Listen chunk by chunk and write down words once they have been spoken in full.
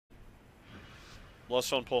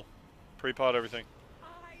Last on pull. Pre-pod everything.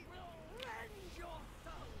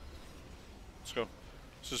 Let's go.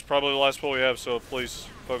 This is probably the last pull we have, so please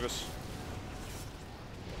focus.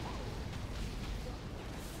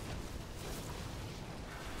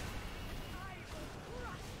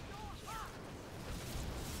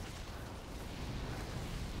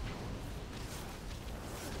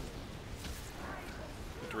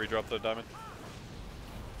 Need to redrop the diamond.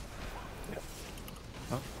 Yep.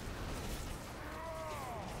 Huh?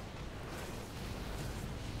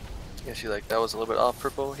 I see, like, that was a little bit off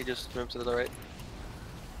purple. He just moved to the right.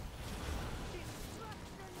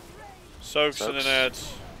 Soaks and then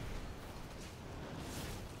adds.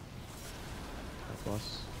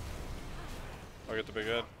 Boss. I'll get the big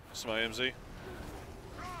head. This is my MZ.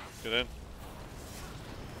 Get in.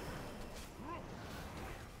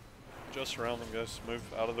 Just around them, guys. Move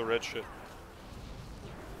out of the red shit.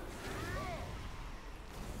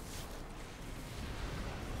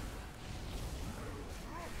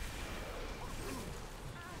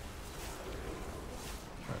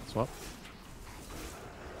 Alright, swap.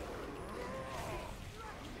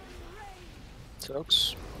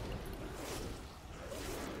 Soaks.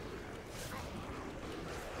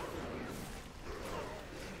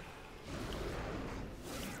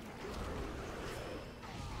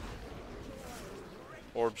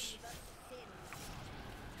 Orbs.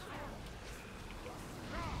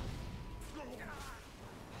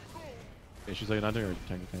 Okay, she's like not doing her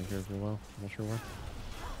tank here for a while. I'm not sure why.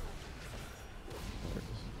 There it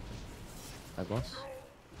is. Hi, boss.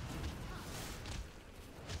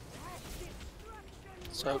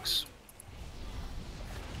 Soaks.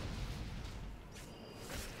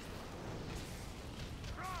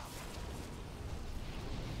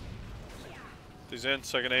 He's in,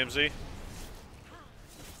 second AMZ.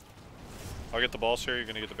 I'll get the boss here, you're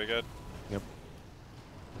gonna get the big head. Yep.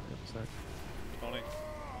 20.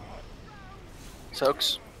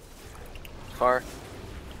 Soaks. Far.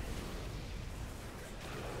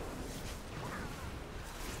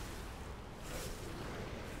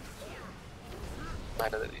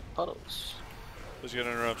 Might have the puddles. Please get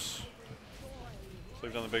interrupts.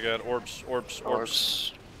 Leave down the big head. Orbs, orbs, orbs.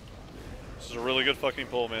 Orbs. This is a really good fucking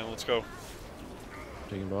pull, man. Let's go.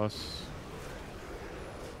 Taking boss.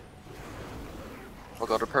 We'll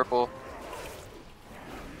go to purple.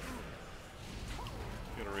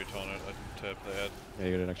 You gotta retone it. I tap the head. Yeah,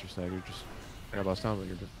 you get an extra stag. You just got boss down, but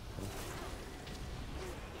you're good.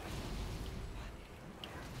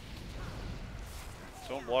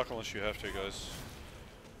 Don't block unless you have to, guys.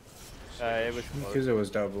 It was Because it was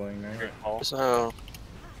doubling there. great call. So,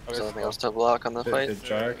 is there anything else to block on the fight? Did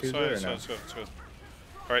Jar It's use fine, it or it's fine, no? it's good, it's good.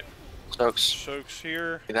 Alright, Soaks. soaks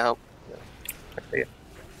here. Need help. Yeah.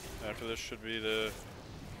 After this should be the...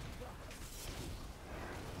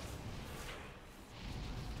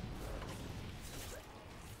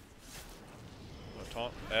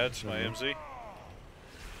 taunt adds my MZ. Wait,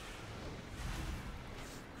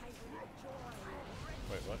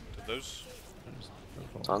 what? Did those?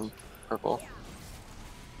 It's on purple.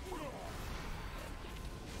 Either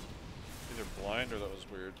blind or that was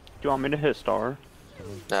weird. Do you want me to hit star?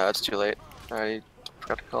 No, it's too late. I already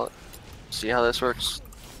forgot to call it. See how this works.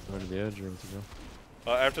 Go to the edge or to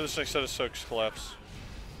go. After this next set of soaks collapse.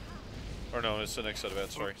 Or no, it's the next set of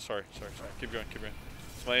ads. Sorry. Keep going, keep going.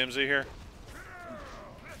 It's my MZ here.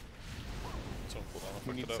 Someone pull down. I You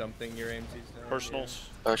fucked need it up. something, your AMC's down. Personals.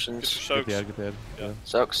 Get Potions. your Get the soaks. head, get the head. Yeah.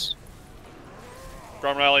 Soaks.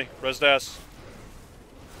 Grom rally. Res das.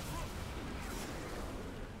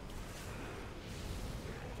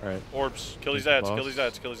 Alright. Orbs. Kill these Keep the ads. Kill boss. these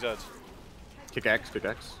ads. Kill these ads. Kick X, kick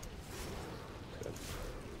X.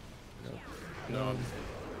 No,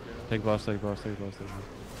 Take boss, take boss, take boss, take boss.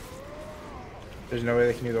 There's no way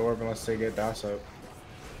they can do the orb unless they get DOS up.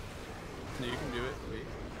 you can do it. Wait.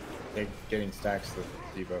 They're getting stacks to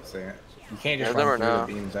debuff saying it. You can't just Yeah, run never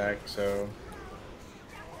through the beam, Zach, so...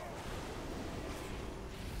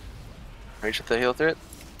 Reach with the heal through it.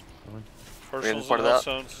 Personals part and of health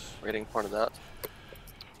that. zones. We're getting part of that.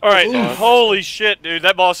 Alright, holy shit, dude.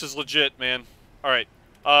 That boss is legit, man. Alright.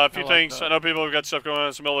 A few I like things. that. I know people have got stuff going on.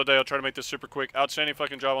 It's the middle of the day. I'll try to make this super quick. Outstanding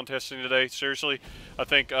fucking job on testing today. Seriously. I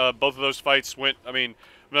think both of those fights went, I mean,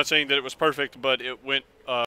 I'm not saying that it was perfect, but it went